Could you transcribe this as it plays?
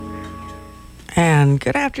And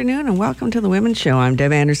good afternoon and welcome to the Women's Show. I'm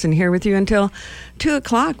Deb Anderson here with you until 2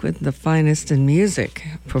 o'clock with the finest in music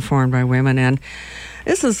performed by women. And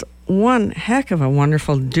this is one heck of a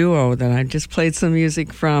wonderful duo that I just played some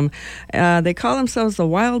music from. They call themselves the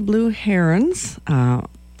Wild Blue Herons,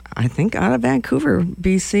 I think out of Vancouver,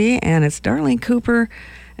 BC. And it's Darlene Cooper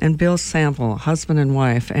and Bill Sample, husband and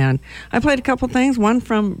wife. And I played a couple things, one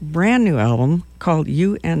from a brand new album called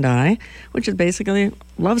You and I, which is basically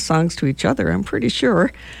love songs to each other, I'm pretty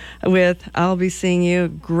sure, with I'll Be Seeing You,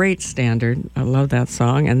 great standard. I love that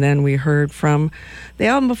song. And then we heard from the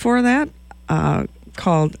album before that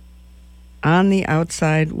called On the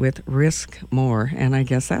Outside with Risk More. And I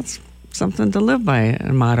guess that's something to live by,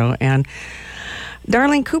 a motto. And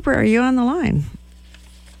Darlene Cooper, are you on the line?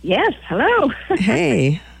 Yes, hello.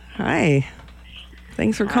 Hey, hi.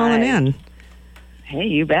 Thanks for calling in. Hey,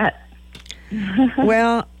 you bet.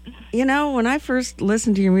 Well, you know, when I first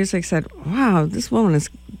listened to your music, I said, wow, this woman has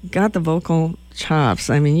got the vocal chops.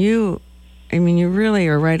 I mean, you really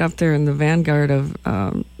are right up there in the vanguard of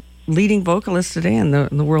leading vocalists today in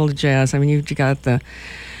the world of jazz. I mean, you've got the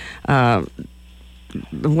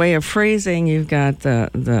way of phrasing, you've got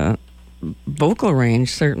the vocal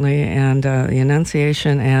range, certainly, and the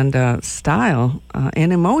enunciation and style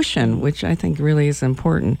and emotion, which I think really is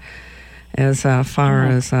important as far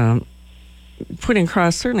as putting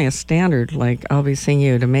across certainly a standard like I'll Be Seeing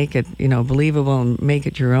You to make it, believable and make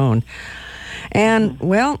it your own. And,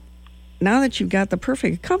 well, now that you've got the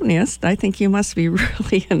perfect accompanist, I think you must be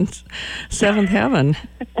really in seventh heaven.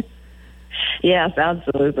 Yes,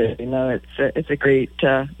 absolutely. It's a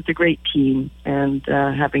great team, and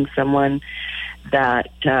having someone that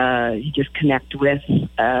you just connect with,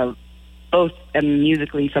 both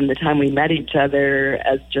musically from the time we met each other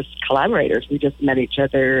as just collaborators. We just met each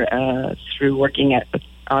other through working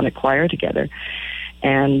on a choir together,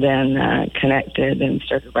 and then connected and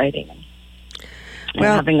started writing. And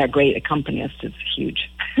having a great accompanist is huge.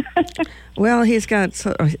 Well, he's got,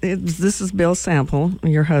 this is Bill Sample,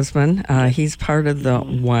 your husband. He's part of the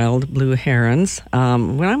Wild Blue Herons. Well,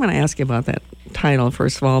 I'm going to ask you about that title,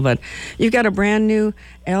 first of all, but you've got a brand new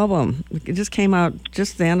album. It just came out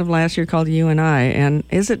just the end of last year called You and I. And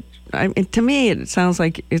to me, it sounds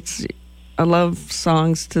like it's a love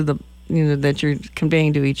songs to that you're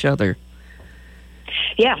conveying to each other.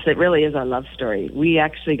 Yes, it really is a love story. We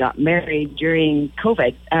actually got married during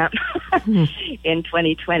COVID in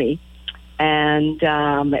 2020. And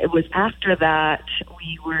it was after that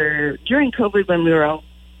during COVID when we were all,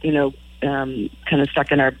 kind of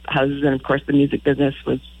stuck in our houses. And, of course, the music business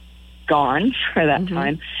was gone for that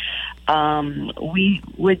time. We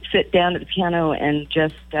would sit down at the piano and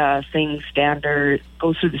just sing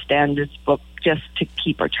go through the standards book just to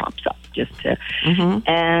keep our chops up,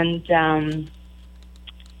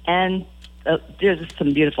 And there's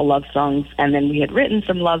some beautiful love songs. And then we had written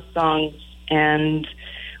some love songs, and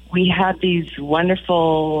we had these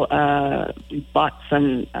wonderful, we bought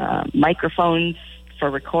some microphones for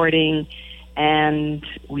recording, and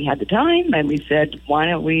we had the time, and we said, why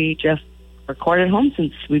don't we just record at home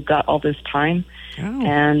since we've got all this time? Oh.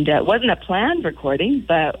 And it wasn't a planned recording,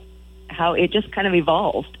 but how it just kind of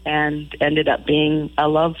evolved and ended up being our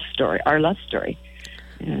love story.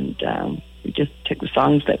 And we just took the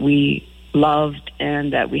songs that we loved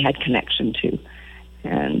and that we had connection to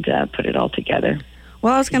and put it all together.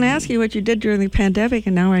 Well, I was going to ask you what you did during the pandemic,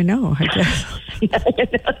 and now I know, I guess.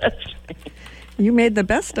 That's right. You made the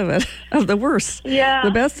best of it, of the worst. Yeah. The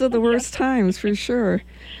best of the worst times, for sure.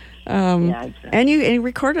 Exactly. And you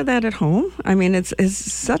recorded that at home? I mean, it's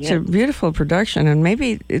such a beautiful production, and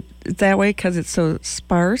maybe it's that way because it's so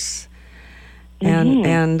sparse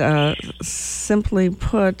and simply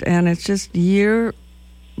put, and it's just your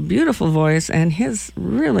beautiful voice and his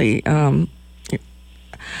really...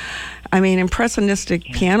 impressionistic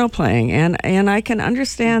piano playing, and I can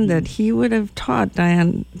understand that he would have taught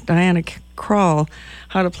Diana Krall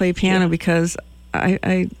how to play piano because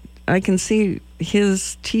I can see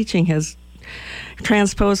his teaching has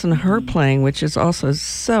transposed into her playing, which is also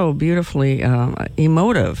so beautifully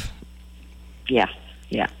emotive. Yeah,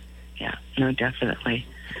 no, definitely.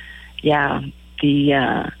 Yeah,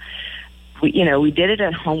 we did it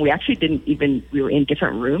at home. We actually we were in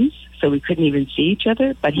different rooms, so we couldn't even see each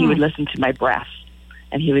other, but he would listen to my breath,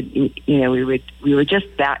 and we were just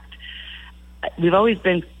that. We've always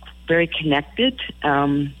been very connected,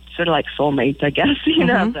 sort of like soulmates, I guess,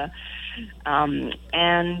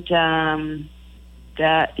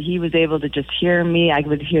 that he was able to just hear me. I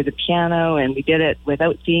would hear the piano, and we did it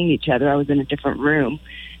without seeing each other. I was in a different room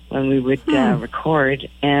when we would record,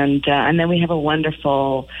 and then we have a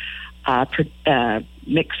wonderful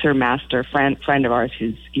mixer master friend of ours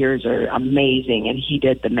whose ears are amazing, and he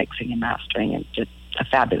did the mixing and mastering and did a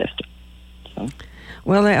fabulous job. So.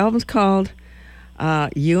 Well, the album's called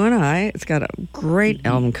You and I. It's got a great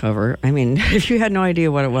album cover. I mean, if you had no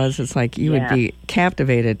idea what it was, it's like you would be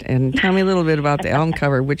captivated. And tell me a little bit about the album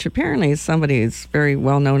cover, which apparently is somebody who's very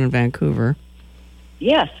well known in Vancouver.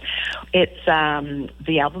 Yes. It's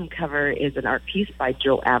the album cover is an art piece by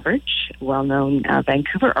Joe Average, well-known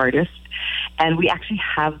Vancouver artist. And we actually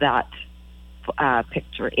have that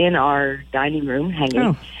picture in our dining room hanging.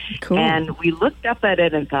 Oh, cool. And we looked up at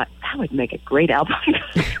it and thought, that would make a great album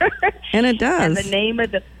cover. And it does. And the name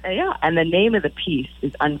of the piece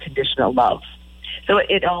is Unconditional Love. So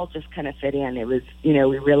it all just kind of fit in. It was, we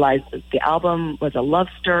realized that the album was a love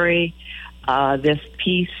story. This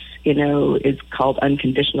piece, is called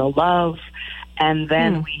Unconditional Love. And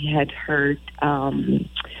then we had heard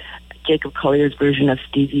Jacob Collier's version of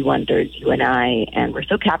Stevie Wonder's You and I, and we're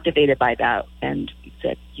so captivated by that. And we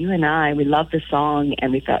said, You and I, we love the song,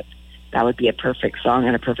 and we thought that would be a perfect song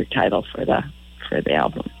and a perfect title for the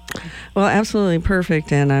album. Well, absolutely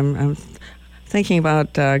perfect. And I'm thinking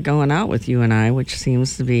about Going Out with You and I, which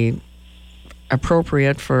seems to be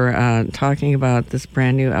appropriate for talking about this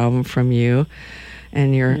brand new album from you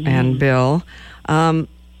and and Bill.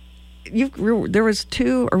 There was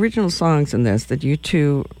 2 original songs in this that you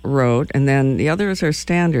two wrote, and then the others are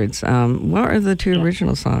standards. What are the 2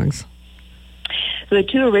 original songs? So the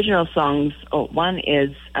 2 original songs, one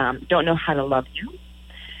is Don't Know How to Love You,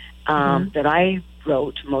 that I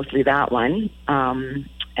wrote, mostly that one.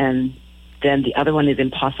 And then the other one is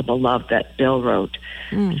Impossible Love that Bill wrote.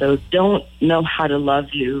 So Don't Know How to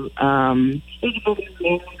Love You.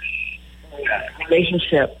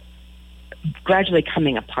 Relationship gradually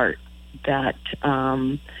coming apart. That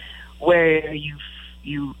where you've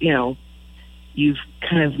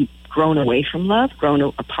kind of grown away from love, grown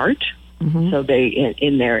apart. So they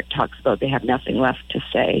in there it talks about they have nothing left to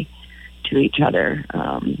say to each other.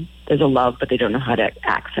 There's a love, but they don't know how to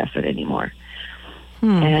access it anymore.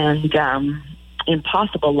 And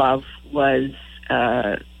Impossible Love was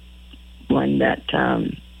one that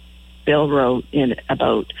Bill wrote in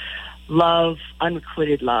about love,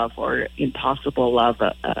 unrequited love, or impossible love,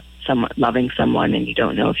 loving someone and you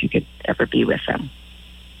don't know if you could ever be with them.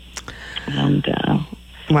 And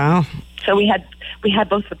wow. So we had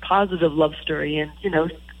both the positive love story and,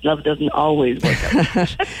 love doesn't always work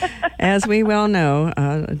out. As we well know,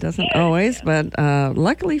 it doesn't always, but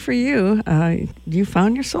luckily for you, you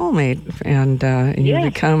found your soulmate and you've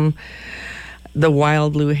become the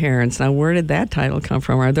Wild Blue Herons. Now, where did that title come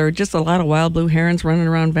from? Are there just a lot of wild blue herons running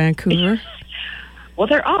around Vancouver? Well,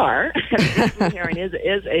 there are. The blue heron is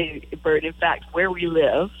a bird. In fact, where we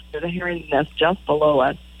live, there's a heron nest just below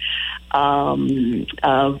us.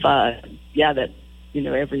 That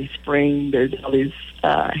every spring there's all these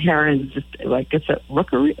herons, just like it's a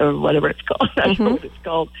rookery or whatever it's called. I don't know what it's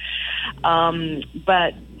called.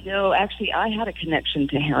 But actually, I had a connection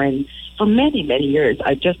to herons for many, many years.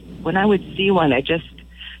 When I would see one,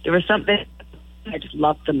 there was something. I just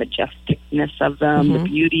loved the majesticness of them, the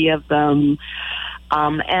beauty of them.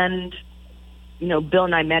 And Bill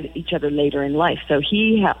and I met each other later in life. So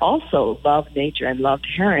he also loved nature and loved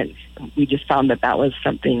herons. We just found that was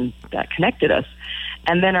something that connected us.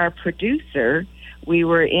 And then our producer, we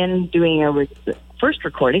were in doing a first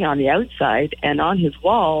recording on the outside, and on his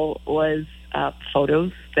wall was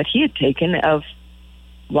photos that he had taken of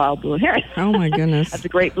wild blue herons. Oh, my goodness. Of the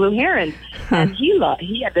great blue heron. And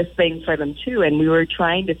he had this thing for them, too. And we were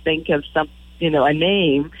trying to think of a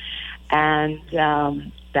name. And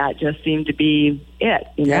that just seemed to be it.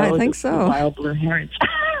 I think so. Wild blue herons.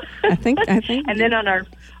 I think. And then on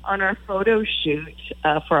our photo shoot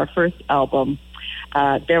for our first album,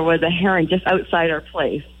 there was a heron just outside our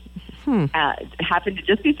place. Happened to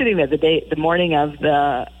just be sitting there the morning of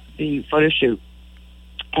the photo shoot.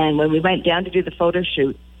 And when we went down to do the photo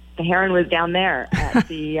shoot, the heron was down there at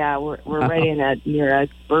the we're right near a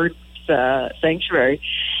bird sanctuary.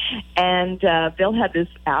 And Bill had this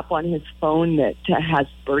app on his phone that has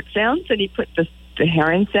bird sounds, and he put the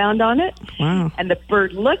heron sound on it. Wow. And the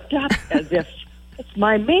bird looked up as if, it's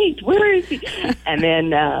my mate, where is he? And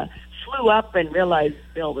then flew up and realized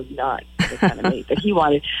Bill was not the kind of mate that he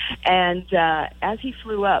wanted. And as he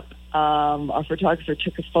flew up, our photographer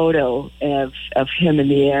took a photo of him in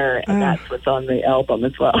the air, and that's what's on the album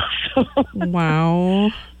as well.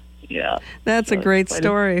 Wow. Yeah. That's a great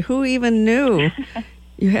story. Who even knew?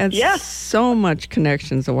 You had so much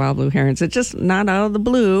connections to wild blue herons. It's just not out of the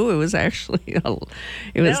blue. It was actually,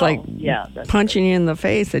 punching you in the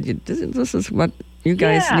face that this is what you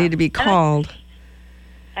guys need to be called.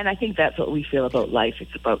 And I think that's what we feel about life.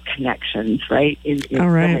 It's about connections, right? In All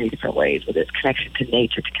right. so many different ways, whether it's connection to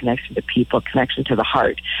nature, to connection to people, connection to the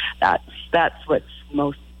heart. That's what's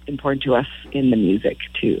most important to us in the music,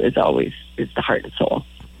 too, is the heart and soul.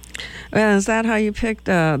 Well, is that how you picked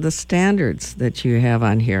the standards that you have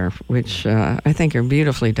on here, which I think are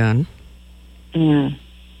beautifully done? Mm.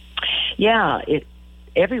 Yeah,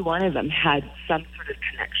 every one of them had some sort of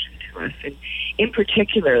connection to us. And in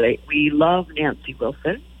particular, we love Nancy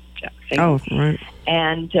Wilson. Oh, right.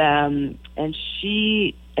 And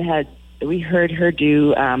we heard her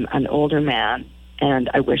do An Older Man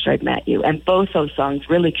and I Wish I'd Met You. And both those songs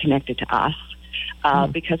really connected to us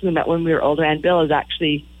because we met when we were older. And Bill is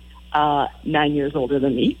actually 9 years older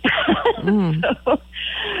than me.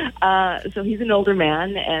 So he's an older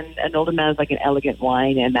man, and an older man is like an elegant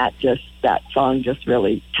wine, and that song just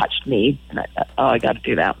really touched me. And I thought, I got to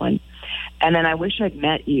do that one. And then I Wish I'd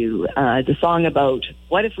Met You, the song about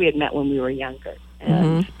what if we had met when we were younger.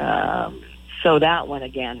 And so that one,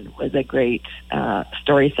 again, was a great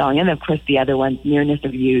story song. And, of course, the other one, Nearness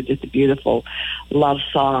of You, just a beautiful love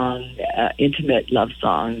song, intimate love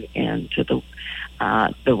song, and to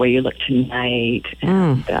the Way You Look Tonight.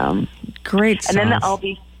 And, great songs. And then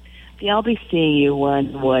the I'll Be Seeing You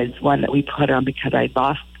one was one that we put on because I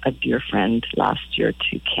lost a dear friend last year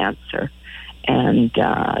to cancer. And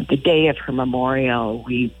the day of her memorial,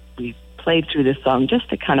 we played through this song just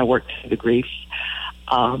to kind of work through the grief.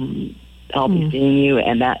 I'll Be Seeing You,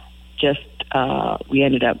 and that just we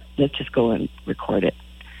ended up, let's just go and record it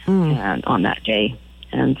and on that day.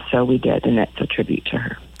 And so we did, and it's a tribute to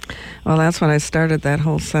her. Well, that's what I started that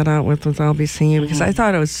whole set out with I'll Be Seeing You, because I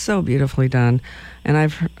thought it was so beautifully done. And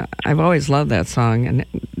I've always loved that song, and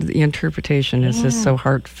the interpretation is just so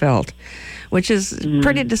heartfelt, which is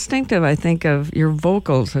pretty distinctive, I think, of your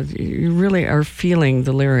vocals. You really are feeling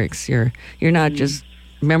the lyrics. You're not just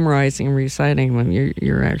memorizing and reciting them.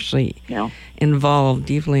 You're actually involved,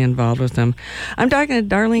 deeply involved with them. I'm talking to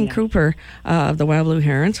Darlene Cooper of the Wild Blue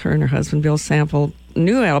Herons. Her and her husband Bill sampled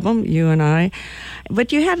new album, You and I.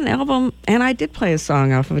 But you had an album, and I did play a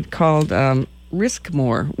song off of it called Risk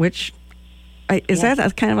More, which is that a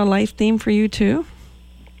kind of a life theme for you too?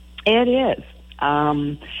 It is.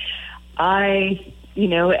 As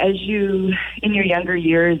you, in your younger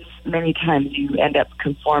years, many times you end up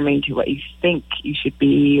conforming to what you think you should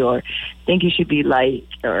be or think you should be like,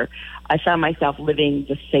 or I found myself living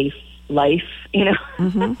the safe life,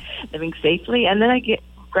 living safely. And then I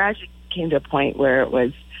gradually came to a point where it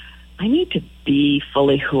was, I need to be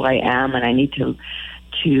fully who I am, and I need to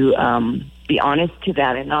be honest to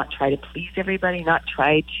that and not try to please everybody, not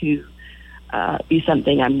try to be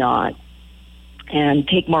something I'm not, and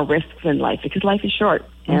take more risks in life because life is short,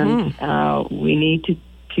 and we need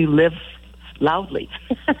to live loudly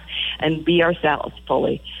and be ourselves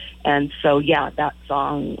fully. And so, that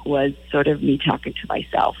song was sort of me talking to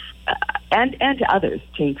myself and to others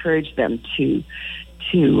to encourage them to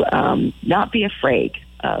not be afraid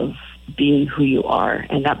of being who you are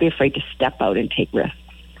and not be afraid to step out and take risks.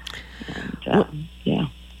 And,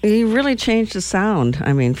 You really changed the sound,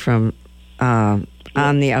 I mean, from On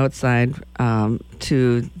the Outside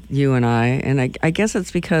to You and I. And I guess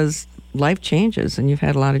it's because life changes, and you've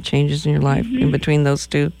had a lot of changes in your life in between those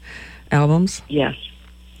two albums. Yes.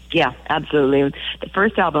 Yeah, absolutely. The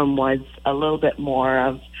first album was a little bit more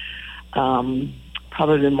of,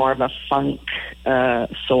 probably more of a funk,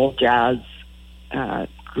 soul jazz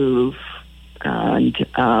groove. And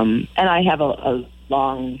I have a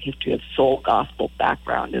long history of soul gospel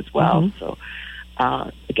background as well. So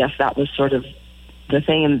I guess that was sort of the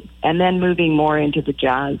thing. And then moving more into the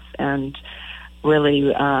jazz and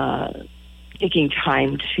really taking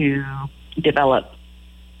time to develop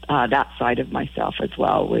that side of myself as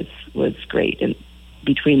well was great in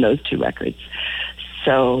between those two records.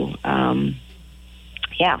 So,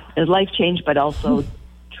 it life changed, but also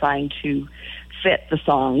trying to fit the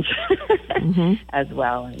songs as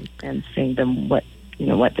well and sing them what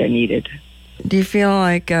they're needed. Do you feel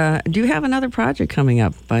like, do you have another project coming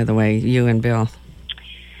up, by the way, you and Bill?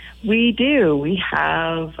 We do. We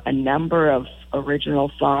have a number of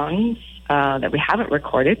original songs that we haven't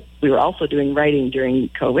recorded. We were also doing writing during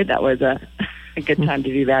COVID. That was a good time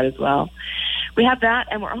to do that as well. We have that,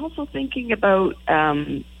 and we're also thinking about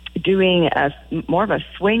doing more of a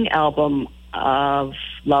swing album of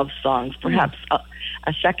love songs, perhaps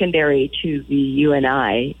a secondary to the You and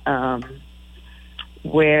I,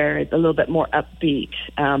 where it's a little bit more upbeat,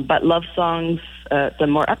 but love songs, the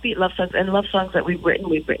more upbeat love songs, and love songs that we've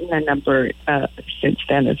written a number since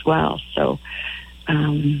then as well. So,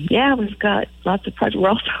 we've got lots of projects. We're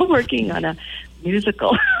also working on a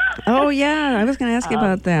musical. Oh, yeah. I was going to ask you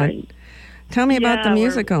about that. Right. Tell me about the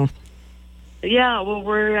musical. Well,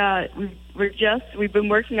 we've been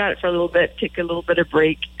working on it for a little bit, take a little bit of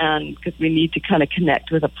break, and because we need to kind of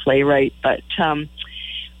connect with a playwright. But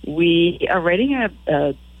we are writing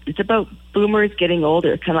it's about boomers getting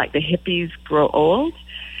older, kind of like the hippies grow old,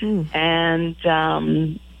 and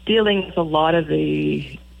dealing with a lot of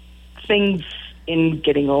the things in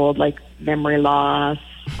getting old, like memory loss,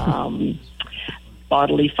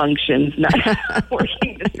 bodily functions not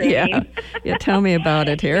working the same. Yeah, tell me about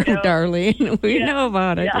it here, Darlene. We know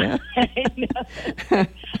about it, I know.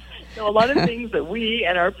 So a lot of things that we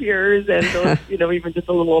and our peers and those, even just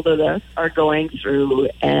a little older than us are going through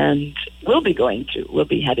and we'll be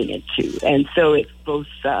heading into. And so it's both,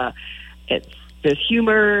 there's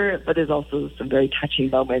humor, but there's also some very touching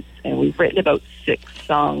moments. And we've written about 6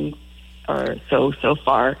 songs or so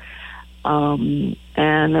far. And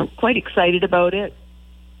I'm quite excited about it.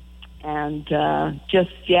 And in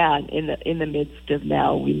the midst of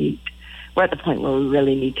now, we're at the point where we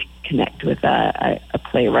really need to connect with a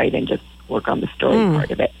playwright and just work on the story part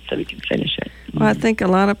of it so we can finish it. Well, I think a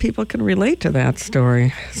lot of people can relate to that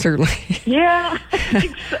story, certainly. Yeah, I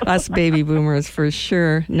think so. Us baby boomers, for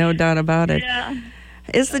sure. No doubt about it. Yeah.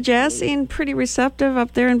 Is the jazz scene pretty receptive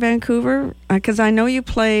up there in Vancouver? Because I know you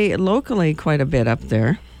play locally quite a bit up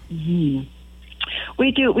there. Mm-hmm.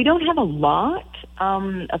 We do. We don't have a lot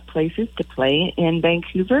of places to play in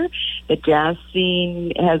Vancouver. The jazz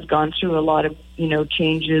scene has gone through a lot of,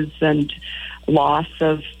 changes and loss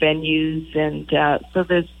of venues, and so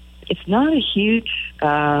it's not a huge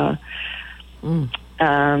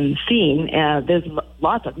scene. There's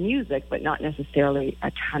lots of music, but not necessarily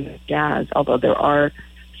a ton of jazz, although there are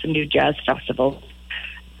some new jazz festivals.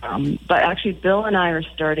 But actually, Bill and I are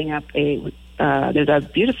starting up there's a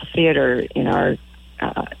beautiful theater in our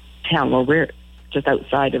town where we're just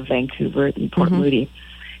outside of Vancouver in Port Moody.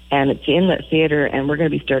 And it's in that theater, and we're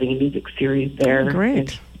going to be starting a music series there in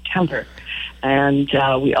September. And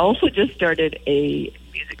we also just started a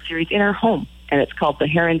music series in our home, and it's called The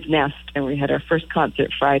Heron's Nest, and we had our first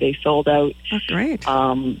concert Friday, sold out. Oh, great.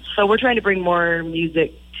 So we're trying to bring more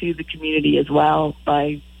music to the community as well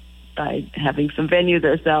by having some venues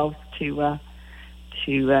ourselves to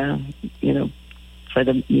for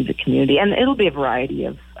the music community. And it'll be a variety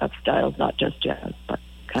of styles, not just jazz, but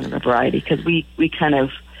kind of a variety, because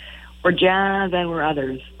we're jazz and we're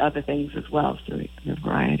other things as well, so a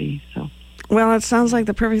variety. So. Well, it sounds like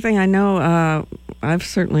the perfect thing. I know I've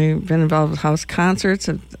certainly been involved with house concerts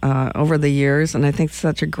over the years, and I think it's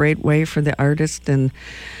such a great way for the artists and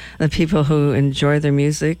the people who enjoy their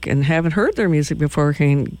music and haven't heard their music before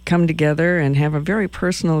can come together and have a very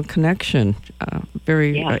personal connection,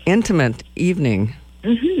 very intimate evening.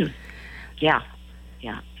 Mm-hmm. Yeah.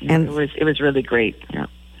 And it was really great. Yeah.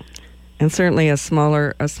 And certainly a small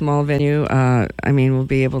venue, we'll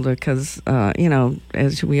be able to, because,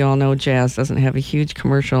 as we all know, jazz doesn't have a huge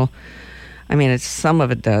commercial. Some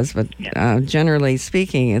of it does, but generally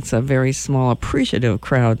speaking, it's a very small, appreciative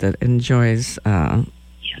crowd that enjoys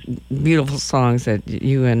beautiful songs that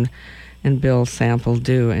you and Bill Sample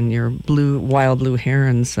do in your Wild Blue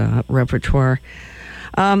Herons repertoire.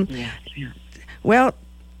 Well,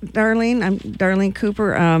 Darlene, I'm Darlene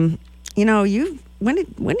Cooper.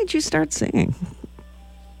 When did you start singing?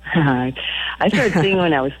 I started singing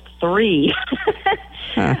when I was 3.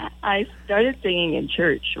 I started singing in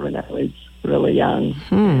church when I was really young.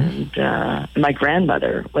 And my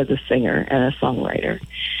grandmother was a singer and a songwriter.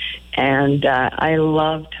 And I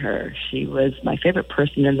loved her. She was my favorite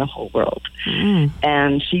person in the whole world.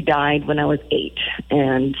 And she died when I was 8.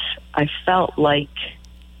 And I felt like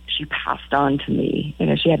she passed on to me.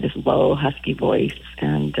 She had this low, husky voice.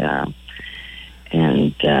 And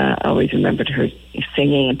I always remembered her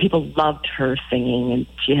singing, and people loved her singing, and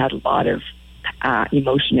she had a lot of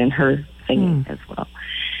emotion in her singing as well.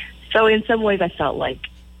 So in some ways, I felt like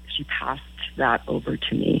she passed that over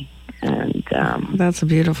to me. And that's a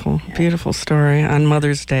beautiful story on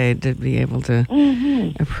Mother's Day to be able to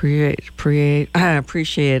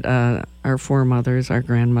appreciate our foremothers, our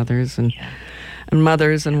grandmothers, and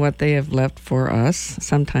mothers, and what they have left for us.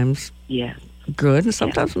 Sometimes good, and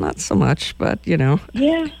sometimes not so much, but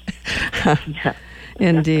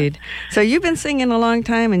Indeed. So you've been singing a long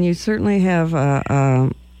time, and you certainly have a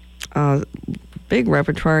big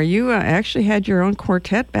repertoire. You actually had your own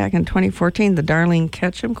quartet back in 2014, the Darlene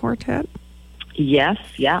Ketchum Quartet. Yes,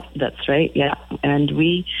 that's right, and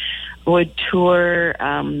we would tour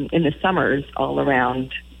in the summers all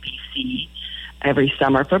around BC every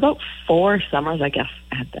summer for about 4 summers, I guess,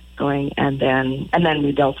 I had that going, and then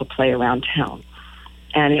we'd also play around town.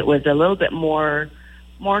 and it was a little bit more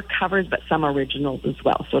covers, but some originals as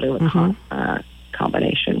well. Sort of a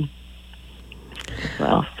combination.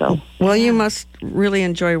 Well, you must really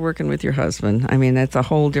enjoy working with your husband. I mean, that's a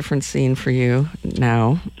whole different scene for you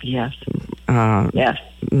now. Yes. Yes.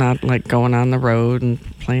 Not like going on the road and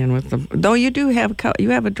playing with them. Though you do have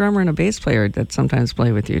a drummer and a bass player that sometimes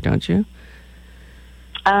play with you, don't you?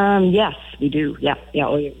 Yes, we do. Yeah.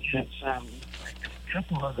 We have a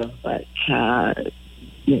couple of them, but a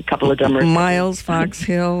couple of drummers. Miles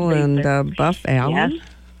Foxhill and Buff Allen.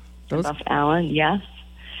 Yes. Buff Allen. Yes.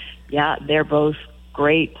 Yeah, they're both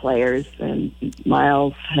great players, and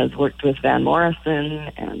Miles has worked with Van Morrison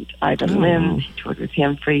and Ivan Lynn. He toured with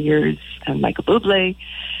him for years, and Michael Bublé,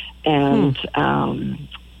 and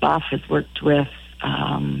Buff has worked with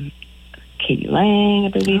Katie Lang, I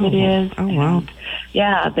believe it is. Oh, wow. And,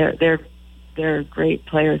 yeah, they're great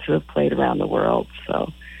players who have played around the world.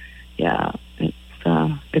 So, yeah,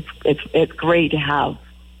 it's great to have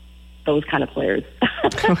those kind of players.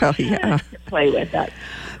 Well, yeah, to play with that.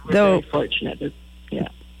 We're very fortunate. Yeah.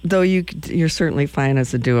 Though you're certainly fine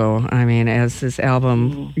as a duo. I mean, as this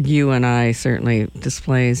album, You and I certainly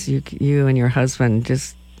displays, you and your husband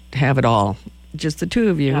just have it all. Just the two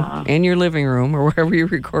of you in your living room or wherever you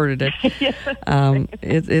recorded it.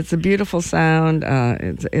 It's a beautiful sound.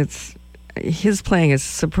 It's his playing is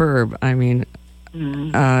superb. I mean,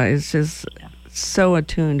 it's just so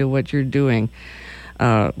attuned to what you're doing.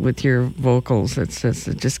 With your vocals, it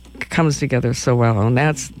just comes together so well, and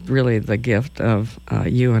that's really the gift of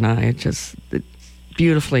You and I. It's just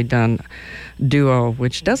beautifully done duo,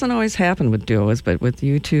 which doesn't always happen with duos, but with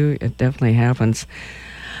you two, it definitely happens.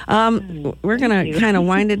 We're going to kind of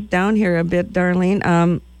wind it down here a bit,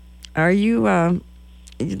 Darlene. Are you?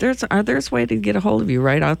 There's a way to get a hold of you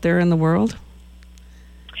right out there in the world?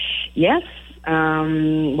 Yes.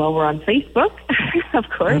 Well, we're on Facebook, of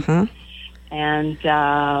course. And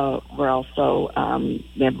we're also,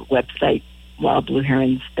 we have a website,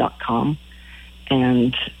 wildblueherons.com.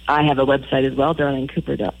 And I have a website as well,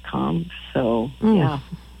 darlenecooper.com. So, yeah.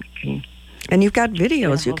 And you've got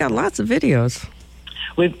videos. You've got lots of videos.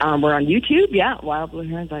 We're on YouTube, Wild Blue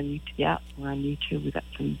Herons on YouTube. Yeah, we're on YouTube. We've got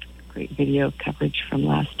some great video coverage from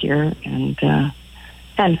last year and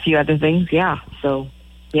a few other things, So,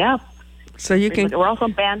 yeah. So you can... We're also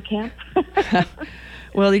on Bandcamp.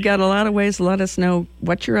 Well, you got a lot of ways to let us know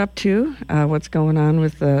what you're up to, what's going on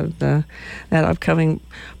with that upcoming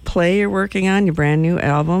play you're working on, your brand new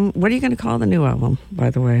album. What are you going to call the new album, by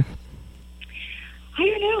the way? I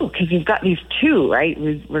don't know, because we've got these two, right?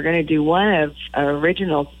 We're going to do one of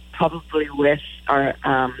originals, probably with our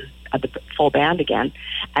the full band again,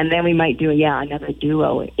 and then we might do another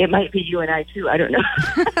duo. It might be You and I too. I don't know.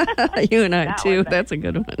 You and I too. That's a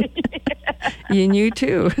good one. You and you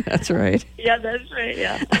too. That's right. Yeah, that's right.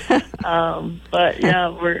 Yeah. But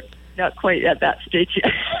we're not quite at that stage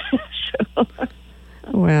yet. So.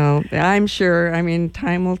 Well, I'm sure. I mean,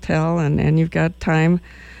 time will tell, and you've got time.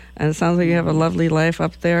 And it sounds like you have a lovely life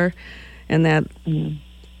up there, and that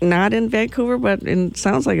not in Vancouver, but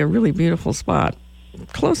sounds like a really beautiful spot,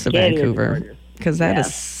 close to Vancouver, because that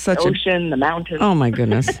is such the ocean, the mountains. Oh my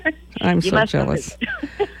goodness, I'm so jealous.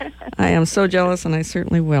 I am so jealous, and I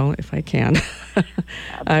certainly will if I can.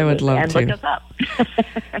 I would love to. Look us up.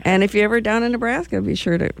 And if you're ever down in Nebraska, be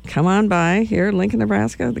sure to come on by here in Lincoln,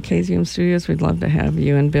 Nebraska, the KZUM studios. We'd love to have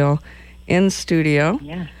you and Bill in studio.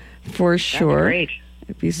 Yeah, for sure. That'd be great.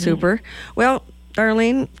 It'd be super. Well,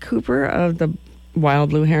 Darlene Cooper of the Wild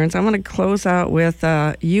Blue Herons, I'm going to close out with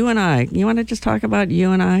You and I. You want to just talk about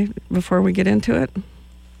You and I before we get into it?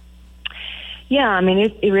 Yeah, I mean,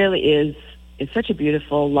 it really is. It's such a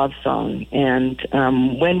beautiful love song. And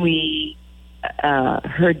when we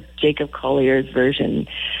heard Jacob Collier's version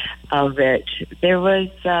of it, there was,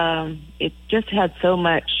 it just had so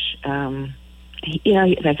much, as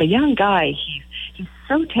a young guy, he's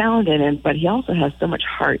so talented, but he also has so much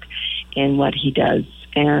heart in what he does.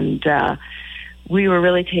 And we were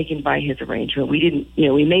really taken by his arrangement. We didn't,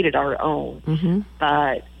 we made it our own,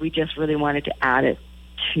 but we just really wanted to add it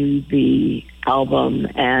to the album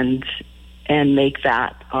and make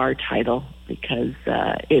that our title, because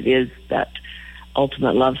it is that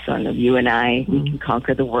ultimate love song of You and I. We can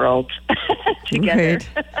conquer the world together.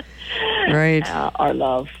 Right. Our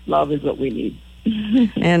love is what we need.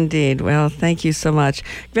 Indeed. Well, thank you so much.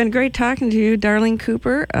 It's been great talking to you, Darlene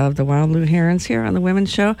Cooper of the Wild Blue Herons here on the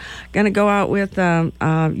Women's Show. Going to go out with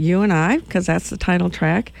You and I, because that's the title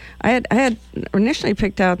track. I had initially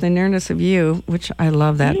picked out The Nearness of You, which I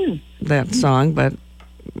love that song, but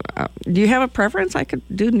do you have a preference? I could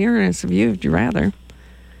do Nearness of You if you'd rather.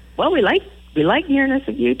 Well, we like we like Nearness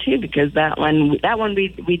of You too, because that one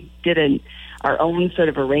we did our own sort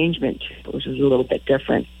of arrangement, which was a little bit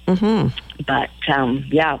different. Mm-hmm. But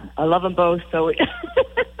yeah, I love them both. So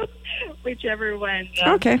whichever one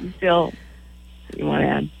okay. you feel you want to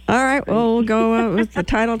add. All right, well, we'll go with the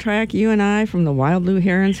title track, You and I, from the Wild Blue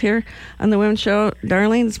Herons here on the Women's Show.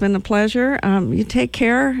 Darlene, it's been a pleasure. You take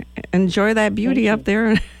care. Enjoy that beauty up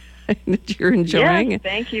there that you're enjoying. Yes,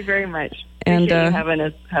 thank you very much. And Appreciate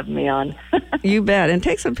you having me on. You bet. And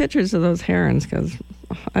take some pictures of those herons, because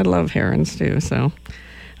I love herons too. So,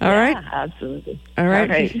 all right. Absolutely. All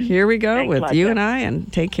right. Here we go with Thanks, You and I,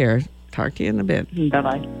 and take care. Talk to you in a bit.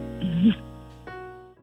 Bye-bye.